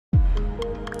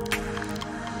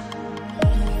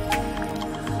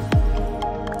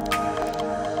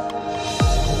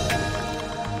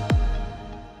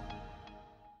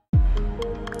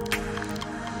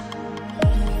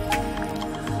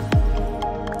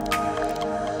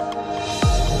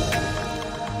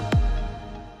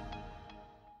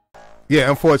Yeah,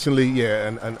 unfortunately,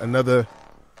 yeah, another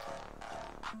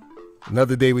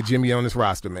day with Jimmy on this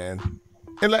roster, man.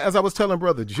 And as I was telling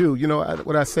Brother Jew,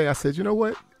 what I said, you know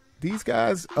what? These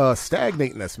guys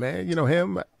stagnating us, man.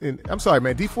 Him, and I'm sorry,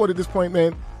 man. Dee Ford at this point,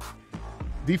 man.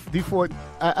 Dee Ford,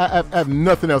 I have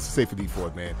nothing else to say for Dee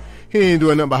Ford, man. He ain't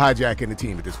doing nothing but hijacking the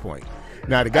team at this point.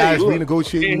 Now the guys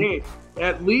renegotiating.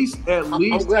 At least, I'm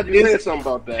glad you said something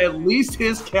about that. At least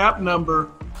his cap number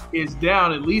is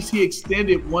down. At least he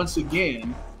extended once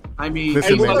again. I mean,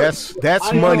 listen, man,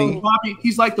 that's money.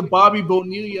 He's like the Bobby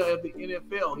Bonilla of the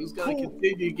NFL. He's going to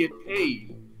continue to get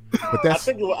paid. But that's.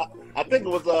 I think it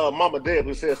was Mama Deb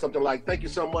who said something like, "Thank you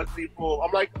so much, people."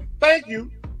 I'm like, "Thank you."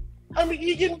 I mean,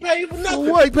 you're getting paid for nothing.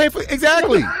 What? He paid for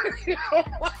exactly.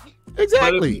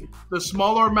 Exactly. The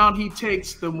smaller amount he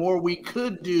takes, the more we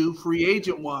could do free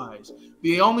agent wise.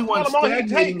 The only one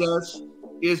stagnating us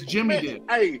is Jimmy did.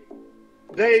 Hey,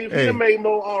 Dave, he made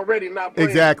more already. Not playing.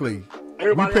 Exactly.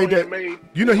 Everybody we paid that. made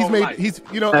and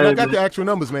I got the actual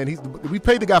numbers, man. We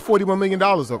paid the guy $41 million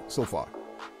so far.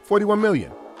 $41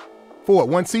 million for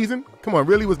one season. Come on,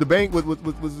 really? Was the bank was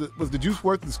the juice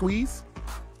worth the squeeze?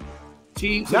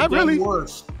 Teams not have really. Done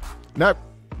worse. Not.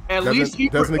 At least he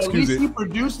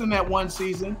produced in that one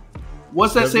season.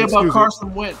 What's that say about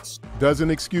Carson Wentz? Doesn't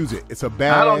excuse it. It's a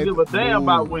bad. I don't give a damn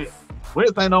about Wentz.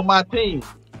 Wentz ain't on my team.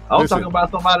 I'm talking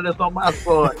about somebody that's on my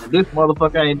squad. This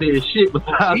motherfucker ain't did shit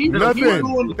besides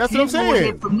nothing. That's what I'm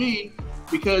saying. For me,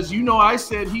 because I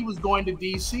said he was going to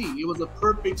DC. It was a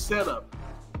perfect setup.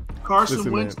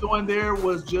 Carson Wentz going there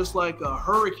was just like a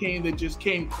hurricane that just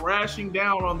came crashing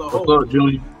down on the whole. What's up,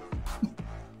 Julian?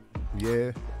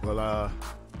 Yeah. Well,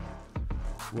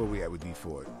 where we at with Dee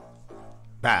Ford?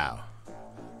 Bow.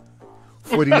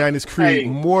 49ers create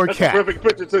more cap. That's a perfect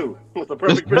picture, too. That's a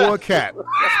perfect picture. More cap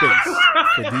space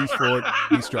for Dee Ford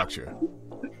restructure.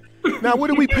 Now, what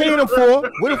are we paying him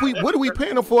for? What are we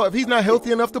paying him for if he's not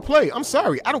healthy enough to play? I'm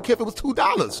sorry. I don't care if it was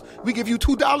 $2. We give you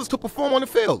 $2 to perform on the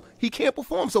field. He can't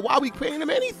perform, so why are we paying him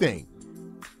anything?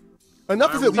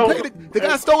 Enough is it. We paid the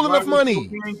guy stole enough money.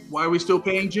 Why are we still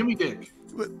paying Jimmy Dick?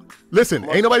 Listen,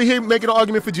 ain't nobody here making an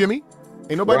argument for Jimmy.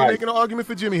 Ain't nobody making an argument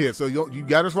for Jimmy here. So you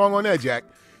got us wrong on that, Jack.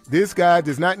 This guy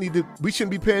does not need to. We shouldn't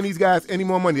be paying these guys any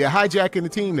more money. They're hijacking the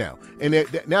team now, and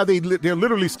now they're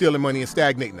literally stealing money and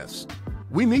stagnating us.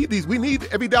 We need these. We need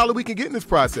every dollar we can get in this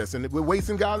process, and we're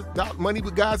wasting money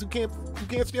with guys who can't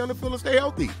stay on the field and stay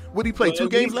healthy. What did he play? 2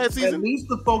 games last season? At least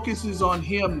the focus is on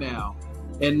him now,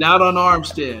 and not on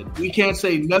Armstead. We can't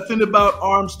say nothing about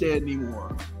Armstead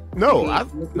anymore. No,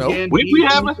 no. We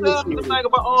haven't said anything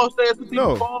about Armstead since he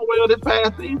performed well this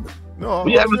past season. No,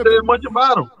 we haven't said much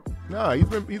about him. No, he's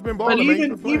been balling.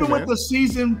 But even with the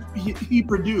season he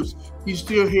produced, you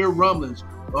still hear rumblings.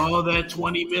 Oh, that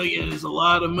 $20 million is a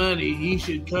lot of money. He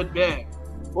should cut back.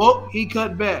 Well, he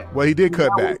cut back. Well, he did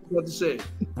cut back. What to say?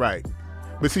 Right.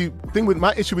 But see,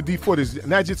 my issue with Dee Ford is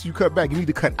not just you cut back. You need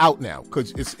to cut out now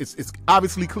because it's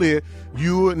obviously clear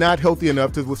you're not healthy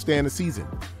enough to withstand the season.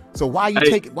 So why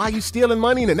are you stealing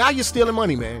money? And now you're stealing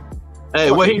money, man.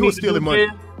 Hey, what he needs to do, money.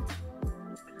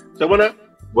 So what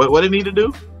did he need to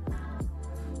do?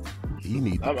 He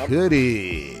need to cut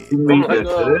it.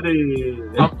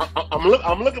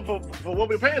 I'm looking for what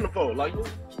we're paying him for. Like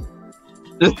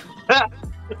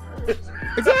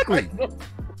exactly.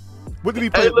 What did he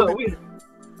play? Hey, look,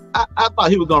 I thought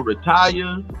he was gonna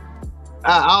retire.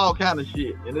 All kind of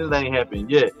shit, and this ain't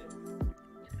happened yet.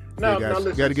 No,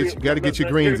 you gotta get your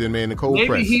greens in, man. The cold maybe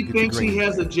press. Maybe he thinks he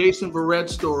has a Jason Verrett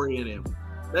story in him.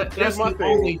 That's my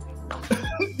thing.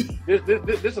 This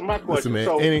is my question.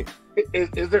 Listen, man,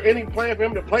 is there any plan for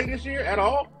him to play this year at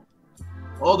all?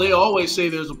 Oh, they always say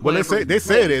there's a plan. Well, they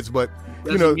say it is, but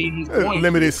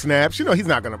limited snaps. He's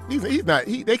not gonna. He's not.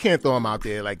 They can't throw him out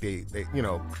there like they.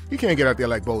 He can't get out there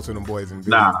like Bosa and them boys and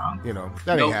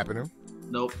that ain't happening.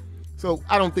 Nope. So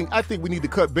I think we need to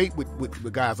cut bait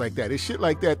with guys like that. It's shit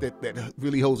like that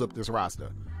really holds up this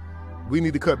roster. We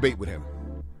need to cut bait with him.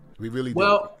 We really do.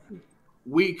 Well,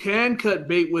 we can cut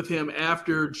bait with him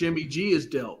after Jimmy G is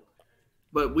dealt.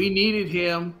 But we needed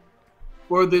him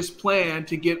for this plan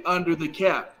to get under the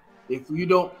cap. If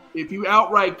you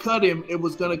outright cut him, it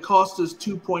was going to cost us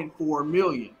 $2.4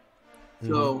 million.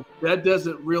 So that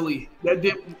doesn't really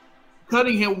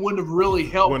cutting him wouldn't have really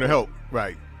helped. Wouldn't help,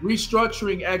 right?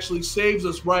 Restructuring actually saves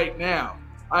us right now.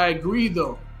 I agree,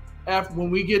 though. When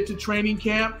we get to training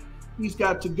camp, he's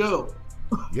got to go.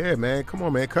 Yeah, man. Come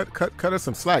on, man. Cut us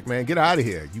some slack, man. Get out of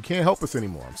here. You can't help us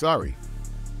anymore. I'm sorry.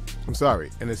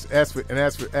 And as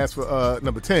for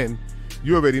number 10,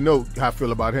 You already know how I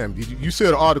feel about him. You saw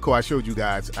the article I showed you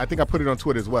guys. I think I put it on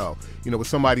Twitter as well. You know, where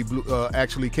somebody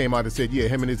actually came out and said, yeah,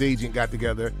 him and his agent got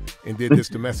together and did this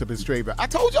to mess up his trade value. I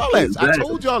told y'all this. I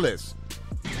told y'all this.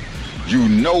 You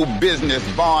know business,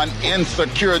 Vaughn,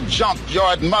 insecure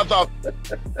junkyard mother.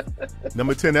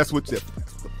 Number 10, that's what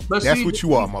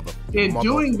you are, mother. In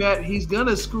doing that, he's going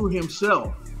to screw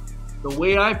himself. The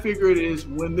way I figure it is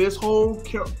when this whole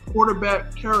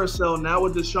quarterback carousel now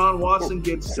with Deshaun Watson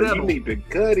gets settled, you need the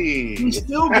goodie. He's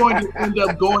still going to end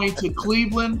up going to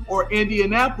Cleveland or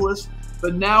Indianapolis,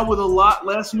 but now with a lot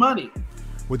less money.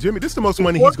 Well, Jimmy, this is the most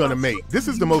money he's going to make. This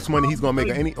is the most money he's going to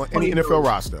make on any NFL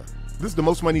roster. This is the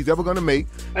most money he's ever going to make.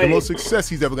 The most success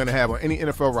he's ever going to have on any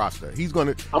NFL roster. He's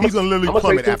going to literally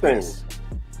plummet after this.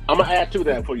 I'm going to add to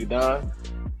that for you, Don.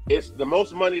 It's the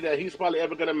most money that he's probably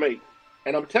ever going to make.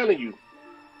 And I'm telling you,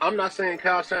 I'm not saying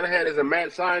Kyle Shanahan is a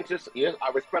mad scientist. Yes, I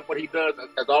respect what he does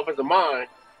as offensive mind.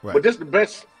 Right. But this is the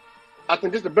best. I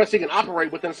think this is the best he can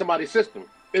operate within somebody's system.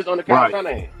 Is on the Kyle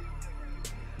Shanahan.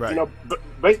 Right. You know,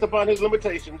 based upon his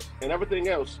limitations and everything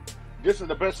else, this is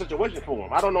the best situation for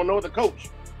him. I don't know no other coach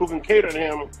who can cater to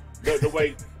him the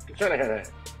way Shanahan had.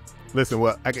 Listen, we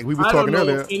were talking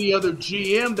earlier. I don't know any other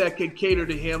GM that could cater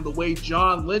to him the way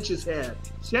John Lynch has had.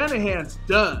 Shanahan's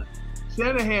done.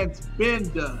 Shanahan's been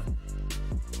done.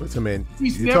 Listen, man,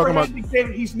 he's never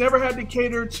had to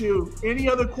cater to any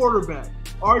other quarterback.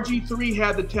 RG3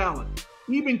 had the talent.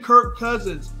 Even Kirk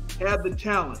Cousins had the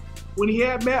talent. When he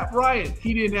had Matt Ryan,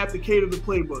 he didn't have to cater the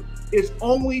playbook. It's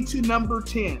only to number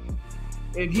 10.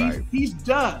 And he's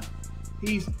done.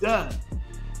 He's done.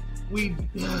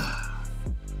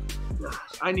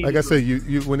 Like I said,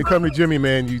 you when it comes to Jimmy,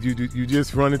 man, you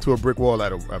just run into a brick wall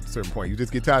at a certain point. You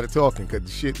just get tired of talking because the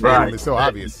shit, man, is so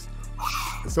obvious.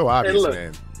 It's so obvious, and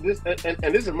look,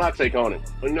 man. This is my take on it.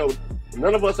 You know,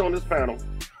 none of us on this panel,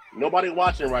 nobody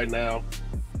watching right now,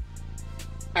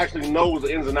 actually knows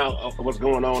the ins and outs of what's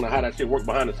going on and how that shit works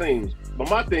behind the scenes. But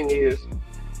my thing is,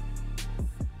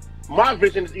 my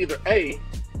vision is either A,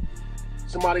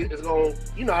 somebody is going,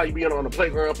 you know how you be on the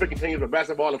playground picking teams for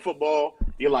basketball and football.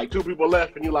 You're like 2 people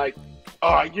left, and you're like,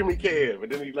 all right, give me Kev.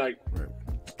 And then you're like,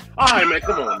 all right, man,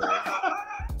 come on, man.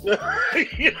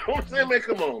 You know what I'm saying, man?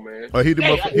 Come on, man. He the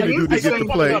dude that gets to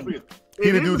play.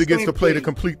 He the dude that gets to play to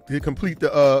complete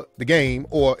the game,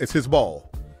 or it's his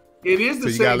ball. It is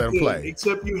the same thing, play.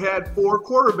 Except you had 4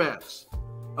 quarterbacks.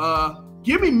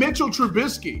 Give me Mitchell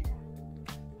Trubisky.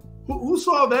 Who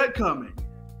saw that coming?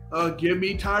 Give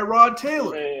me Tyrod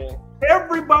Taylor. Man.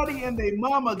 Everybody and their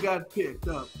mama got picked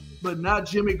up, but not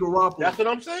Jimmy Garoppolo. That's what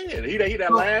I'm saying. He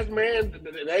that last man.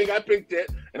 They ain't got picked yet,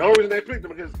 and the only reason they picked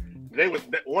him because they was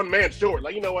one man short.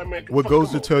 Like, you know what, man? What goes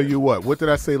to tell you what? What did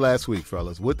I say last week,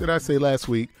 fellas? What did I say last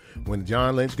week when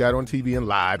John Lynch got on TV and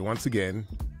lied once again?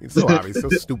 It's so obvious, so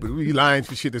stupid. He lying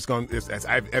for shit that's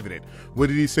evident. What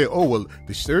did he say? Oh, well,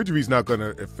 the surgery's not going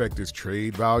to affect his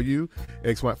trade value.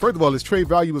 First of all, his trade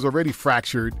value was already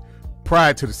fractured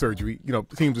prior to the surgery. You know,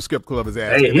 teams were skeptical of his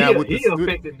ass. Hey, he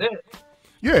affected that.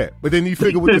 Yeah, but then you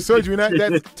figure with the surgery,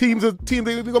 that teams they're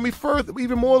going to be further,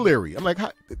 even more leery. I'm like,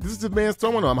 this is the man's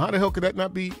throwing on him. How the hell could that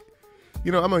not be?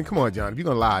 You know, I mean, come on, John. If you're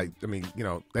going to lie, I mean, you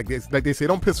know, like they say,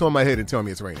 don't piss on my head and tell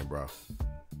me it's raining, bro.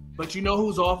 But you know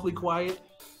who's awfully quiet?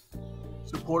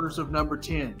 Supporters of number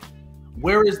 10.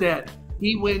 Where is that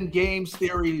he win games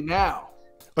theory now?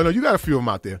 Oh, no, you got a few of them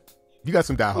out there. You got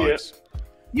some diehards.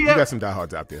 Yeah. You got some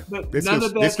diehards out there. But none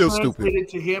of that translated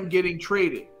to him getting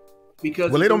traded.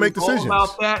 Because they don't make decisions.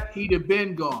 About that, he'd have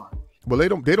been gone. Well, they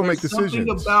don't make decisions. Something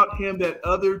about him that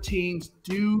other teams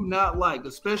do not like,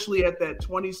 especially at that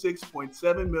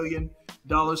 $26.7 million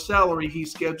salary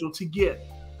he's scheduled to get.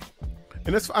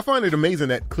 And I find it amazing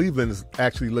that Cleveland is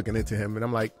actually looking into him. And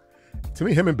I'm like, to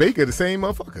me, him and Baker are the same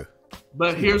motherfucker.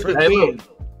 But here's the thing.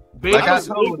 Baker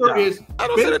is I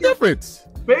don't see the difference.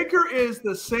 Baker is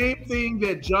the same thing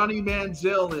that Johnny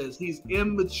Manziel is. He's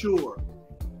immature.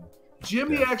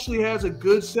 Jimmy actually has a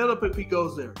good setup if he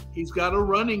goes there. He's got a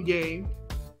running game.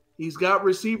 He's got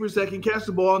receivers that can catch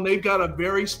the ball, and they've got a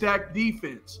very stacked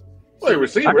defense. Wait,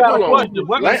 receiver? What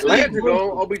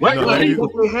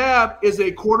they have is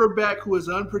a quarterback who is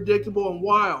unpredictable and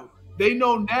wild. They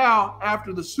know now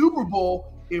after the Super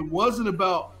Bowl, it wasn't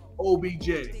about OBJ.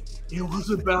 It was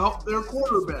about their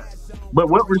quarterback. But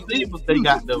what receivers they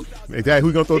got, though? Exactly.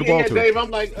 Who's going to throw the ball to? Dave,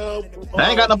 I'm like, they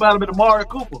ain't got nobody but Amari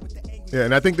Cooper. Yeah,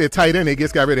 and I think they're tight end. They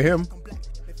just got rid of him.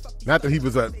 Not that he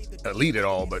was a elite at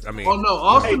all, but I mean. Oh, no.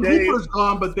 Austin Hooper's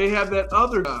gone, but they have that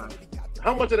other guy.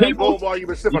 How much of that gold ball you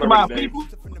been sipping on, Dave?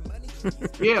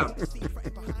 Yeah.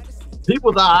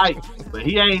 People's all right, but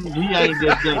he ain't just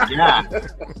that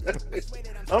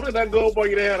guy. I'm just that gold boy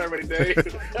you had already, Dave.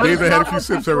 Dave had a few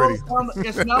sips already.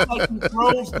 It's not like he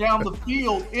throws down the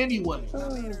field anyway.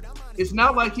 It's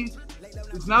not like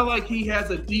he has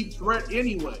a deep threat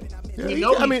anyway. Yeah, we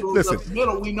know listen. Up the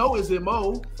middle. We know his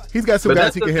MO. He's got some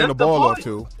guys he can hand the ball off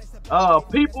to.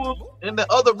 People in the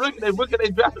other rookie they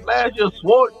drafted last year,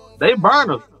 Swart, they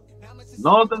burners. You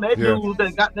know what I'm saying? They dudes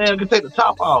that goddamn can take the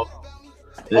top off.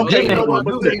 Okay, you know what?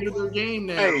 Their game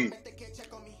now. Hey,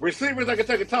 receivers that can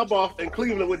take the top off in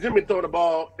Cleveland with Jimmy throwing the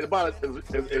ball is about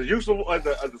as useful as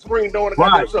the screen door in a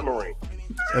goddamn submarine.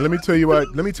 And let me tell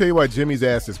you why Jimmy's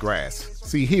ass is grass.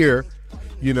 See here,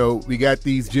 we got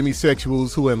these Jimmy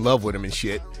sexuals who are in love with him and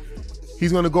shit.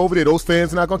 He's going to go over there. Those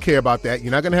fans are not going to care about that. You're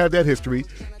not going to have that history.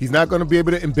 He's not going to be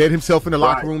able to embed himself in the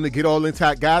locker room to get all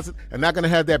intact. Guys are not going to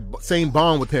have that same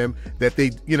bond with him that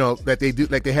they do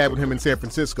like they had with him in San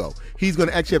Francisco. He's going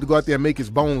to actually have to go out there and make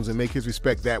his bones and make his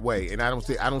respect that way. And I don't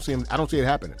see it happening. I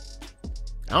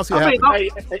don't see it happening.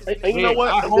 Hey, you know what?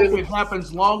 I hope it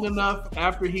happens long enough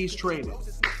after he's traded.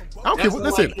 I don't care.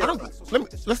 Listen,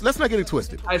 let's not get it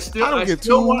twisted. I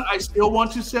still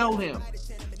want to sell him.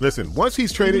 Listen, once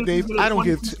he's traded, Dave, I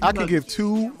can give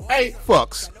two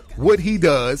fucks what he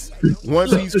does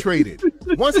once he's traded.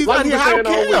 Once he's out here, I don't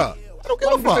care. I don't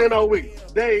give a fuck. All week.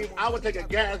 Dave, I would take a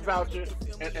gas voucher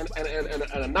and a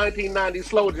 1990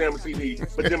 slow jam CD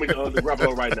for Jimmy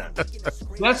Garoppolo right now.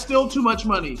 That's still too much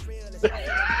money.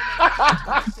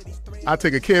 I'll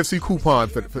take a KFC coupon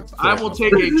for I will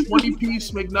take a 20-piece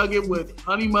McNugget with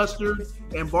honey mustard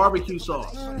and barbecue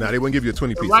sauce. Nah, they wouldn't give you a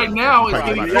 20-piece. Right now, it's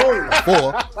getting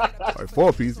cold.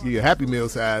 4-piece, give you a Happy Meal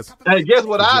size. Hey, guess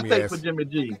what I take for Jimmy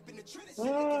G?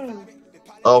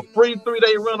 A free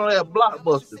 3-day run on that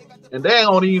Blockbuster. And they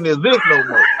don't even exist no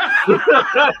more.